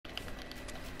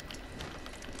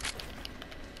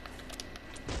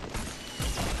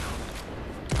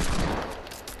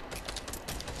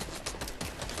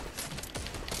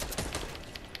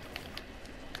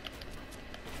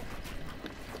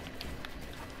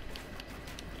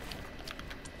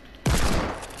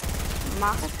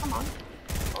Marcus, come on.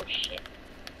 Oh shit.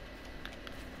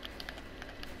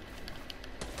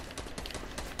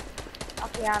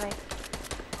 Okay, out of it.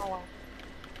 Oh well.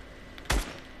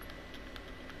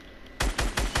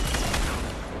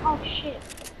 Oh shit.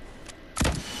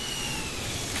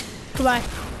 Goodbye.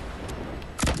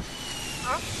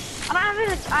 Huh? I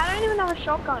don't even have a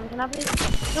shotgun. Can I please?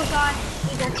 No guy. I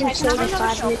can kill the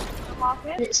 5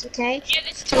 minutes, okay? Yeah,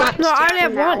 this is No, I only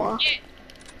have one. Yeah.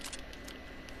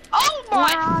 Oh my!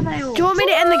 Where are they all? Do you want me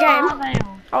to end the Where are game? they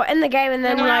all? I'll end the game and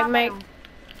then Where like are make.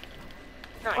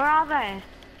 they all? Where are they?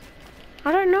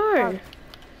 I don't know.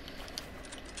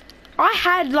 I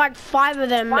had like 5 of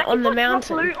them Why on the did you put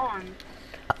mountain. loot on?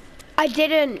 I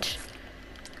didn't.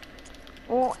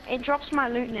 Well, it drops my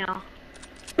loot now.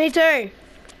 Me too.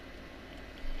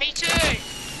 Me too.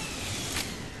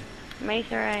 Me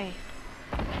 3.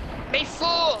 Me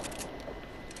 4.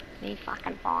 Me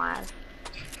fucking 5.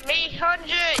 Me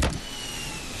 100.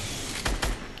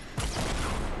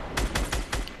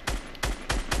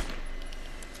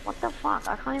 What the fuck?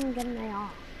 I can't even get an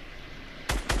AR.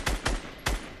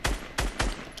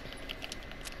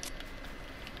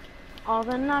 All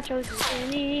the nachos you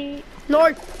can eat.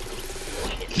 No.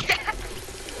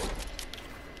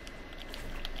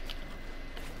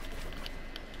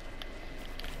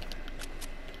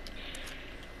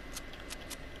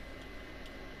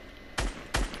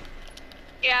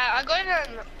 Yeah, I got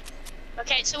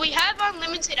okay, so we have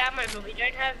unlimited ammo, but we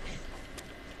don't have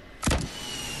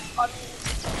unlimited.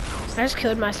 I just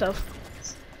killed myself.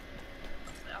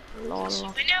 Lol. So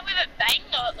we're now with a bang,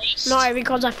 though, at least. No,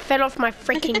 because I fell off my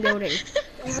freaking building.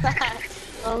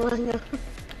 Oh my god.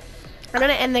 I'm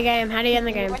gonna end the game. How do you end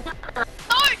the game? No,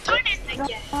 don't end the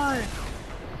game. No.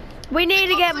 We need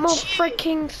to get more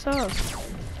freaking stuff.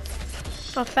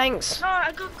 Oh, thanks. No,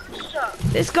 I got good stuff.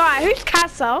 This guy, who's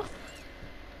Casa?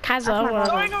 Casa, That's my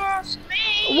whatever. Don't ask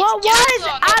me. Well, It's why is Jazza,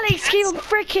 not Alex keep Jazza.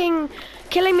 freaking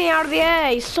killing me out of the air?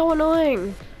 He's so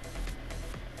annoying.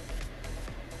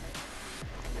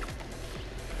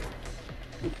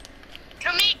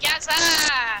 Come here, Gaza.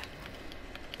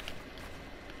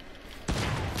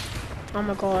 Oh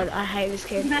my god, I hate this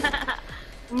kid. I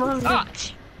Mom. Fuck.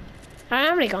 don't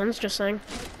have any guns, just saying.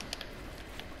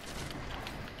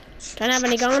 Don't have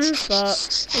any guns,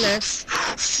 but, you know.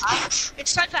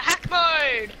 It's time for hack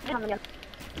mode.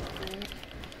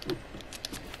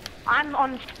 I'm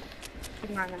on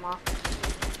anymore.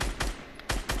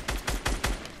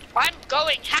 I'm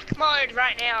going hack mode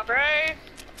right now, bro.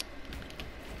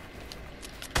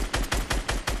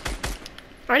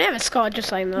 I never scored, just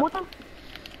saying that. What the?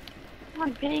 Come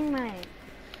on, ping me.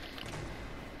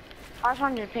 I was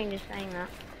on your ping just saying that.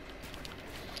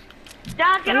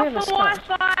 Dad, get I off never the scored.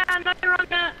 Wi-Fi. I know you're on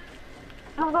it.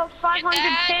 I've got 500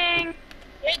 Dad. ping.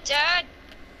 Yeah, Dad.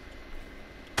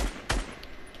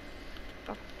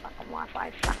 Oh, fucking Wi-Fi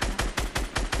is fucking.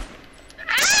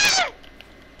 Ah!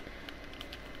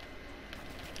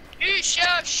 You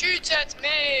shall shoot at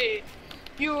me,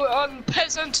 you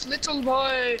unpeasant little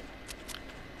boy.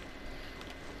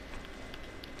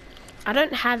 I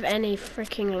don't have any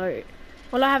freaking loot.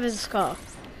 All I have is a scar.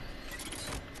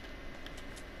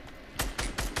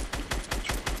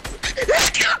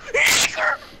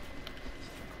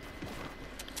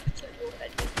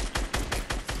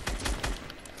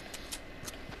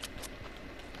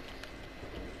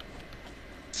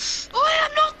 I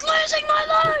am not losing my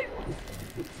loot.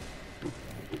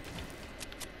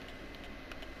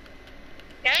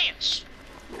 Yes.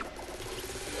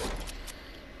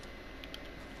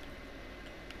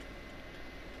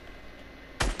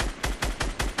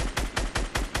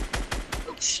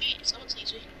 Oh shit, someone's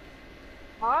easy.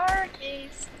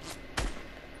 Marcus.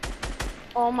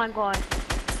 Oh my god.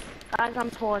 Guys, I'm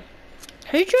paused.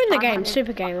 Who joined the game? 500.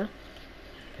 Super Gamer.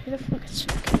 Who the fuck is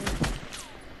Super Gamer?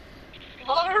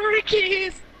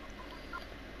 Marcus.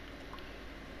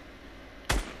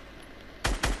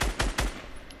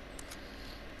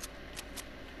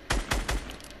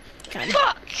 God.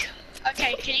 Fuck.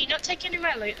 Okay, can you not take any of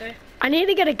my loot though? I need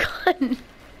to get a gun.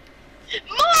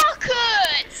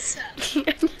 Marcus!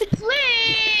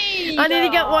 Please! I need to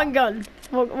get one gun.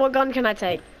 What gun can I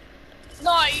take?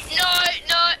 No.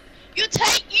 You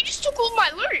just took all my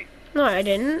loot. No, I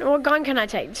didn't. What gun can I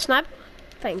take? Snap?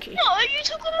 Thank you. No, you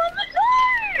took all my loot.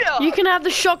 No! You can have the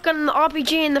shotgun, the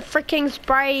RPG, and the freaking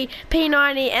spray,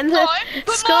 P90, and the No,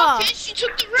 but scar. Marcus, you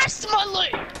took the rest of my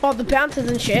loot. Oh, the bouncers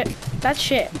and shit. That's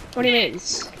shit. What do you mean?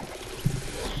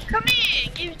 Come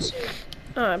here, give it to me.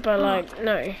 Alright, but like,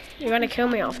 no. You're gonna kill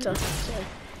me after. So,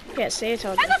 yeah, see you,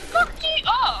 Todd. How the fuck do you...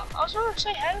 Oh, I was gonna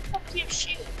say, how the fuck do you have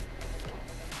shield?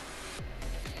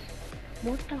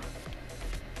 What the?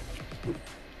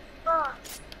 Oh.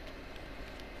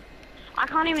 I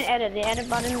can't even edit. The edit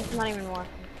button is not even working.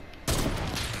 Do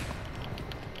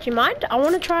you mind? I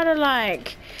want to try to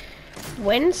like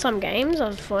win some games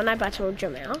of Fortnite Battle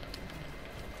Jamel.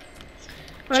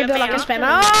 I feel like a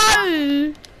spammer.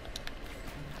 Oh!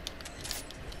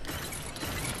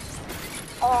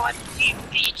 Oh, you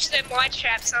bitch, they're my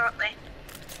traps, aren't they?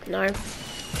 No.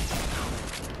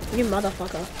 You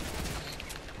motherfucker.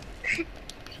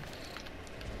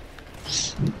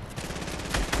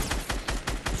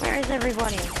 Where is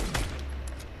everybody?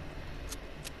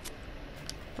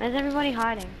 Where's everybody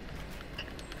hiding?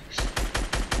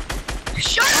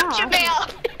 Shut up,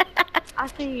 Jamel! I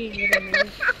see you.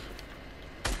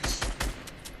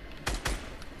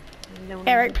 Little man.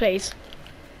 Eric, please.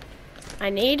 I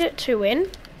need to win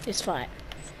this fight.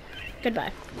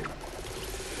 Goodbye.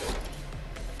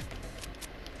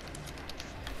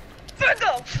 Fuck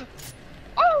off!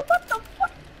 Oh, what the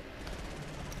fuck?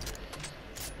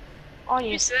 Oh,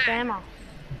 you Who's that? spammer.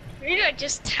 You don't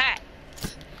just tap.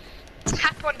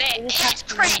 Tap on that ass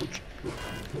crack.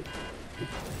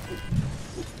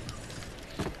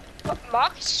 What,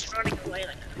 Marcus is running away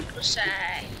like a pussy.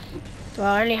 Well,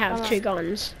 I only have 2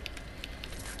 guns.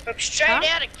 I'm straight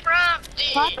out of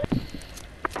Crompton.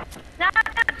 No,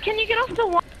 can you get off the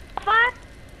Wi-Fi?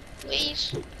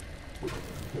 Please.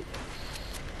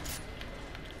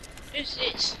 Who's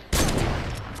this?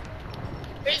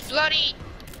 Who's bloody...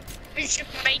 Who's your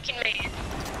bacon man?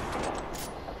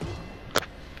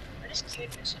 I just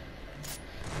killed myself.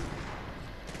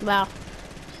 Wow.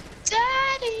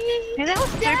 Daddy! Yeah, that was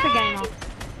super gamer.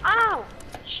 Oh,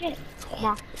 shit.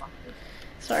 Mark.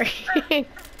 Sorry.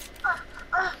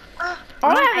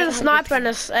 All I have is a sniper and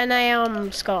a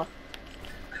scar.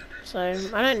 So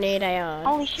I don't need a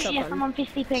Holy shit, shotgun. yes, I'm on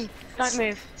 50 ping. Don't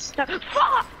move. Don't.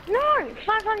 Fuck! No!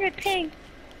 500 ping.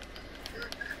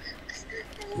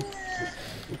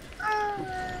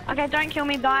 Okay, don't kill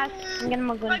me, guys. I'm getting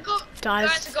my gun.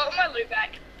 Guys, I got my loot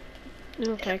back.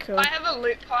 Okay, cool. I have a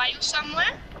loot pile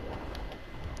somewhere.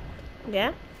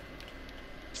 Yeah?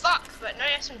 Fuck, but no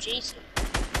SMGs.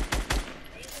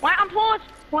 Wait, I'm paused.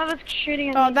 Whoever's shooting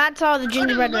at Oh, me. that's the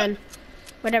gingerbread man.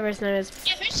 Whatever his name is.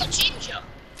 Yeah, who's the ginger?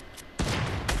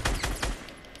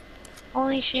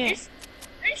 Holy shit.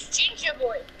 Who's Ginger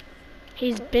Boy?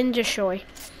 He's Binger Shoy.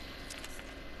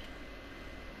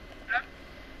 Huh?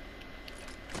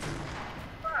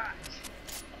 Fuck.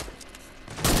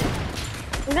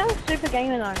 That was super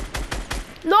gamer though.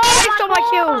 No, he stole my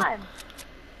kill. God.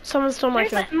 Someone stole my kill.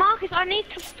 Seriously, Marcus, I need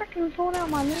to freaking sort out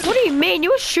my loot. What do you mean?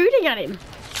 You were shooting at him.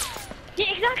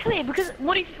 Yeah, exactly. Because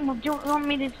what do you want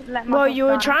me to let my? Well, you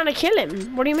were trying to kill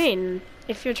him. What do you mean?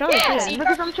 If you're trying to kill him.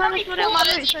 Because I'm trying to sort out my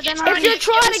loot. So then If you're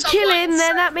trying to kill him,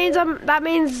 then that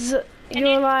means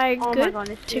you're like Oh my good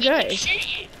God, to go.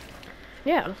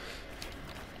 Yeah.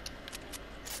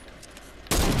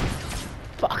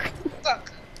 Fuck.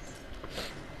 Fuck.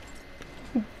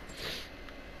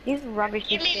 These rubbish.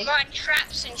 Give me my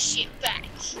traps and shit back.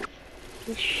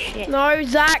 Shit. No,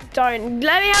 Zach, don't.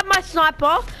 Let me have my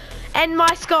sniper and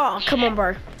my scar. Come on,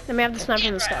 bro. Let me have the sniper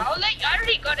and the scar. I'll let you. I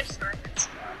already got a sniper.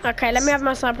 Okay, let me have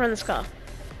my sniper and the scar.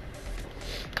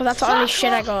 Cause that's the only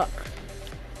shit I got.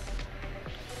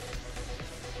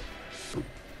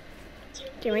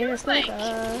 Give me the sniper.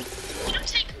 You don't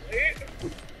take loot.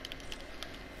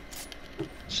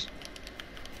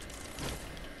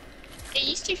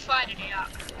 He used to fight it out.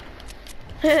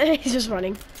 He's just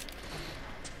running.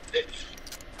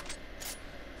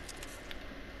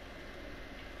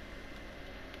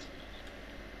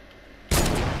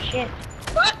 Shit.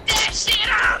 Fuck that shit,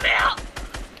 I'm out!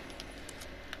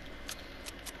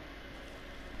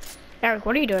 Eric,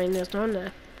 what are you doing? There's no one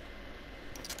there.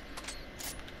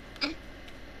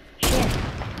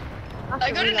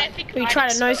 I got an epic. Are you trying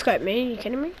to no-scope me? Are you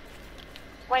kidding me?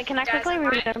 Wait, can I Guys, quickly I'm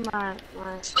reload my?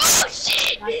 Oh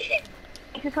shit!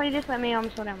 Quickly just let me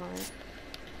sort out my loot.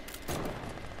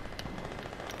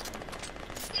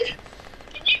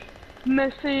 Can you?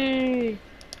 Messi.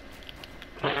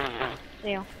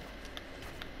 See ya.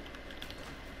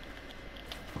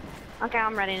 Okay,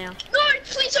 I'm ready now. No,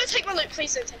 please don't take my loot.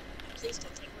 Please don't take. Please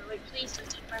don't take my loot. Please don't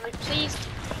take my loot. Please.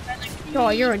 Don't take my loot. Oh,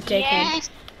 you're a dickhead. Yes.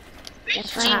 Who's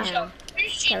Yes, I Ginger? am.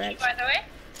 Who's Ginger, by the way?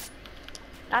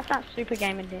 That's that super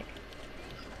gamer dick.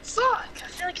 Fuck! I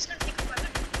feel like it's gonna take my loot.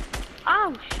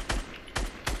 Oh.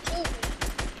 Oh.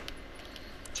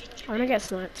 Ginger. I'm gonna get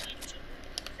sniped.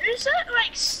 Who's that?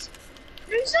 Like,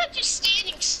 who's that just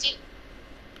standing still?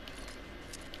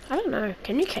 I don't know.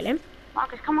 Can you kill him?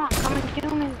 Marcus, come on, come and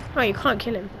kill me. Oh, you can't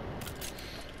kill him.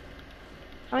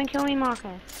 Come and kill me,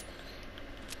 Marcus.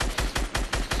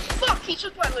 Fuck! He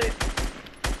took my loot.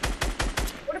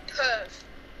 What a perv.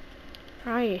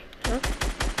 Where are you? Huh?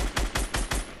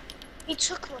 He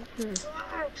took one. Oh, he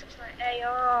took my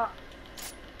AR.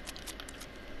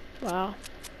 Wow.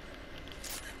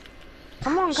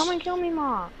 Come on, come and kill me,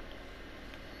 Mark.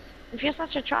 If you're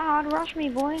such a tryhard, rush me,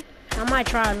 boy. How am I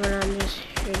trying when I'm just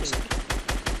shooting?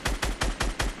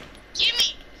 Give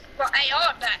me my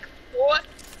AR back, boy.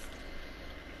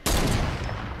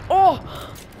 Oh!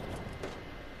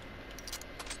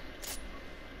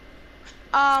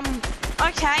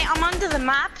 Okay, I'm under the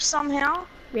map somehow.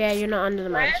 Yeah, you're not under the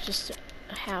map. Where? It's just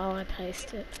how I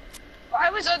placed it. I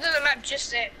was under the map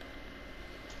just then.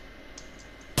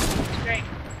 It's great.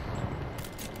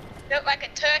 Look like a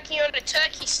turkey on a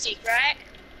turkey stick, right?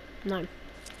 No.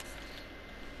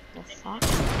 The fuck?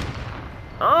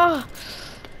 Oh!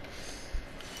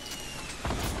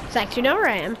 Zach, do you know where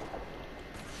I am?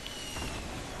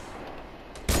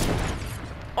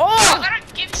 Oh, Oh! I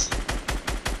don't give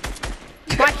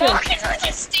a My kill. Marcus was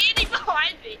just standing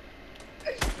behind me.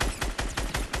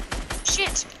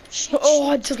 Shit. Shit. Oh,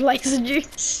 I just lasered you.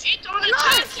 Shit on a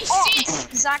turkey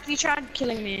stick. Zach, you tried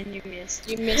killing me and you missed.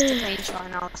 You missed the paint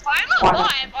shine out. I'm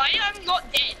alive. I am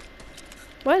not dead.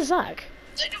 Where's Zach?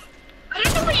 I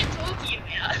don't know what you're talking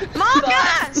about.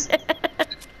 Marcus!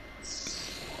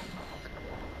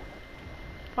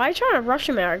 Why are you trying to rush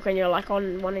him, Eric, when you're like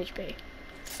on 1 HP?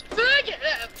 Burger.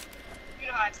 You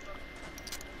know how it's done.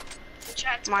 The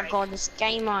chat's My great. god, this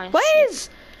gamer. Where's...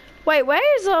 Wait,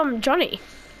 where's Johnny?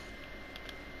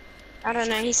 I don't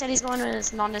know, he said he's going to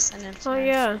his non-descendant. Oh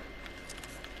yeah.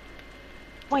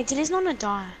 Wait, did his nonna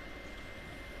die?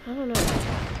 I don't know.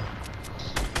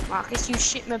 Marcus, you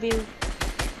shitmobile.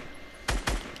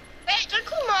 Hey, don't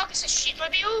call Marcus a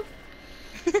shitmobile.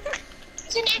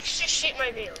 It's an extra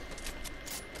shitmobile.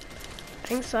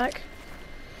 Thanks, Zach.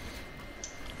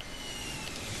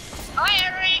 Hi,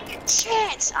 Eric.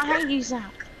 Shit! I hate you,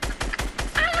 Zach.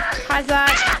 Hi,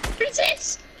 Zach. Who's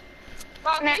this?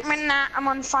 Marcus. I'm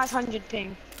on 500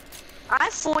 ping. I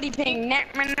have 40 ping. I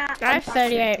have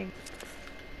 38.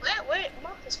 Where,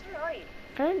 Marcus, where are you?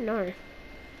 I don't know.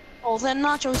 All the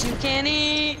nachos you can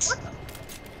eat.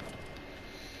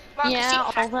 Marcus, Yeah, you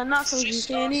all have the nachos you shit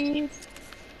can sauce. eat.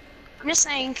 I'm just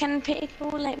saying, can people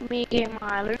let me get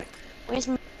my loot? Where's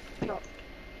my loot?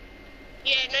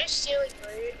 Yeah, no stealing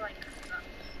loot, like.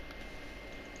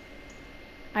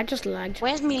 I just lagged.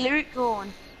 Where's my loot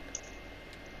gone?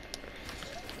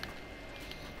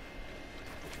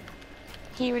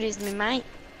 Here it is, me mate.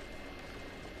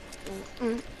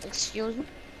 Excuse me.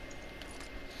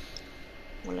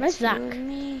 Well, Where's Zach? excuse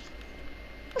me.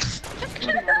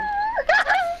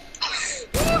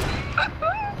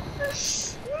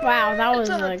 Wow, that was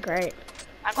great.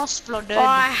 I got exploded. Oh,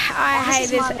 I hate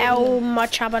this El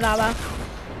Machabadaba.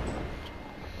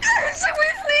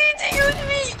 Someone's eating on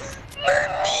me!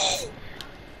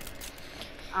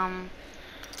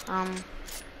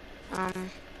 Mommy!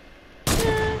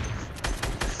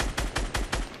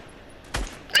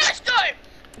 Nice go!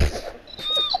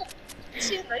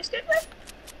 See a nice go, man?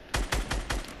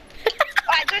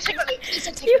 Alright, go take a look. Please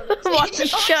don't take a look. What a Oh,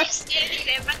 shot. he's standing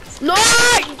there, but No!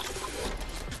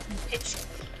 it's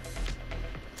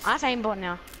I have aimbot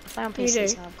now. I play on You PC, do.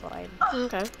 so I've got aim.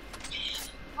 Okay.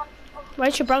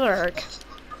 Where's your brother, Eric?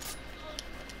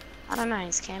 I don't know,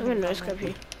 he's I'm camping. gonna no scope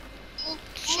you.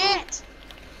 Shit!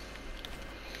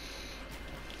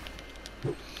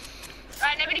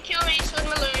 Alright, nobody kill me, so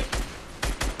my loot.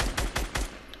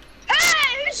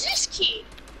 Hey, who's this kid?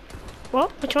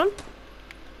 What? Which one?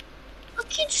 A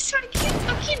kid just trying to kill.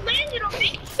 A kid landed on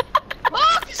me.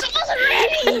 Marcus, I wasn't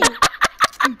ready.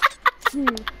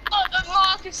 Oh, the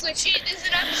Marcus legit. There's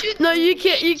an absolute. No, you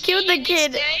killed the in this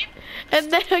kid, game.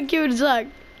 and then I killed Zach.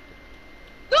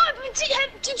 No, but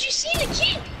did you see the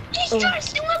kid? He's trying to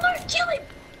steal my loot. Kill him.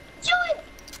 Kill him.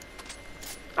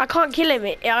 I can't kill him.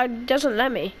 It doesn't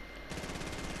let me.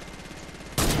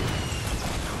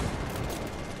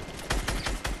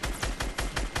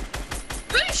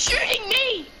 Who's shooting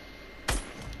me?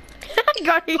 I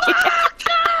got you.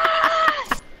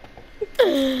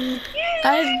 You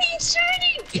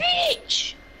insulting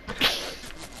bitch!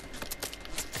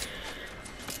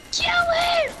 Kill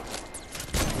him!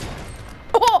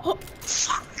 Oh!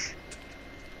 Fuck!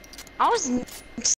 I was